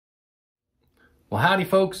Well, howdy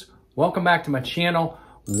folks. Welcome back to my channel.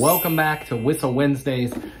 Welcome back to Whistle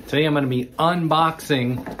Wednesdays. Today I'm going to be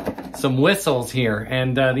unboxing some whistles here.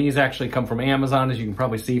 And these actually come from Amazon, as you can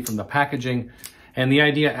probably see from the packaging. And the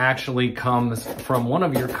idea actually comes from one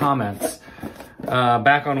of your comments.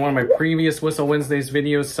 Back on one of my previous Whistle Wednesdays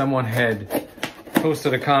videos, someone had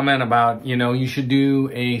posted a comment about, you should do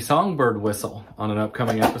a songbird whistle on an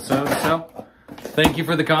upcoming episode. So thank you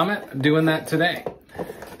for the comment. I'm doing that today.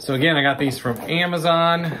 So again, I got these from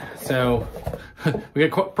Amazon. So we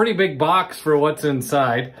got a pretty big box for what's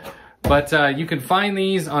inside, but you can find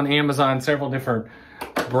these on Amazon, several different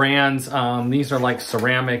brands. These are like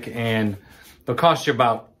ceramic and they'll cost you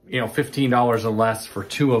about, $15 or less for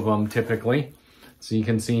two of them typically. So you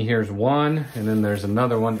can see here's one, and then there's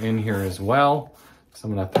another one in here as well. So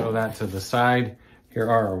I'm gonna throw that to the side. Here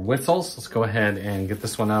are our whistles. Let's go ahead and get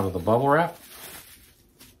this one out of the bubble wrap.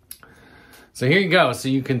 So here you go. So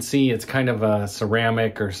you can see it's kind of a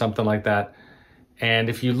ceramic or something like that. And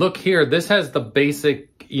if you look here, this has the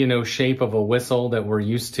basic, shape of a whistle that we're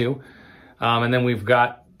used to. And then we've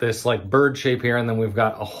got this like bird shape here, and then we've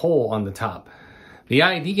got a hole on the top. The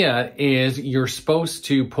idea is you're supposed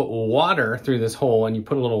to put water through this hole, and you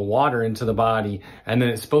put a little water into the body, and then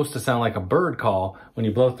it's supposed to sound like a bird call when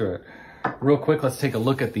you blow through it. Real quick, let's take a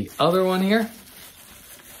look at the other one here.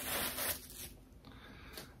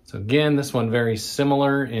 So again, this one very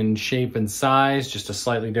similar in shape and size, just a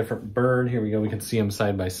slightly different bird. Here we go, we can see them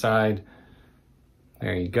side by side.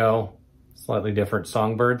 There you go, slightly different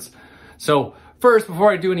songbirds. So first,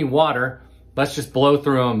 before I do any water, let's just blow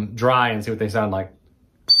through them dry and see what they sound like.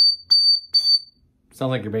 Sounds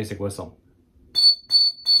like your basic whistle.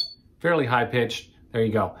 Fairly high pitched, there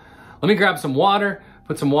you go. Let me grab some water,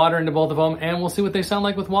 put some water into both of them, and we'll see what they sound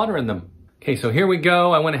like with water in them. Okay, so here we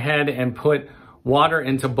go. I went ahead and put water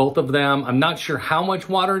into both of them. I'm not sure how much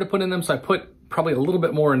water to put in them, so I put probably a little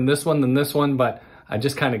bit more in this one than this one, but I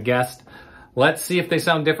just kind of guessed. Let's see if they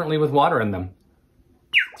sound differently with water in them.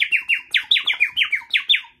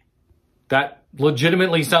 That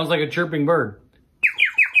legitimately sounds like a chirping bird.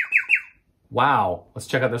 Wow, let's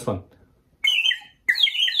check out this one.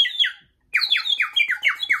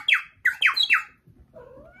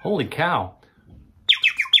 Holy cow.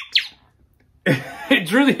 It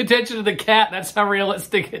drew the attention of the cat. That's how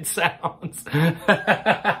realistic it sounds.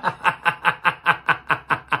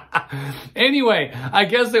 Anyway, I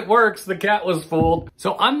guess it works. The cat was fooled.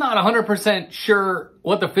 So I'm not 100% sure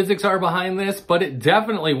what the physics are behind this, but it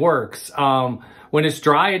definitely works. When it's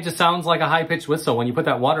dry, it just sounds like a high-pitched whistle. When you put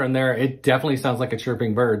that water in there, it definitely sounds like a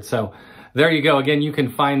chirping bird. So there you go. Again, you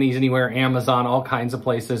can find these anywhere, Amazon, all kinds of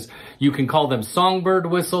places. You can call them songbird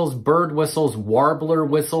whistles, bird whistles, warbler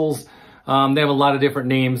whistles. They have a lot of different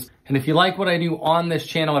names. And if you like what I do on this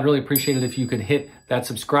channel, I'd really appreciate it if you could hit that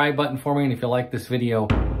subscribe button for me. And if you like this video,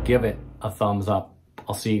 give it a thumbs up.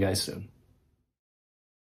 I'll see you guys soon.